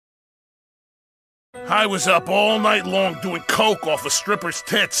I was up all night long doing coke off a stripper's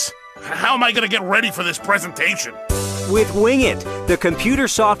tits. How am I gonna get ready for this presentation? With Wing It, the computer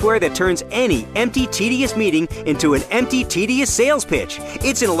software that turns any empty, tedious meeting into an empty, tedious sales pitch.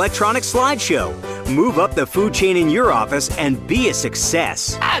 It's an electronic slideshow. Move up the food chain in your office and be a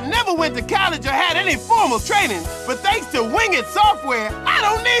success. I never went to college or had any formal training, but thanks to Wing It software, I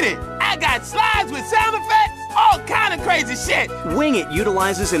don't need it. I got slides with sound effects, all kind of crazy shit. Wing It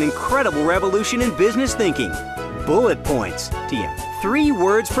utilizes an incredible revolution in business thinking. Bullet points, TM. 3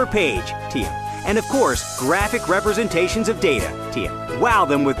 words per page, TM. And of course, graphic representations of data, TM. Wow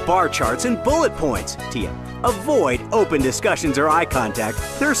them with bar charts and bullet points, TM. Avoid open discussions or eye contact.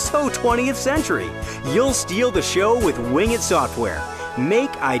 They're so 20th century. You'll steal the show with Wing It software.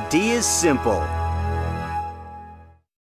 Make ideas simple.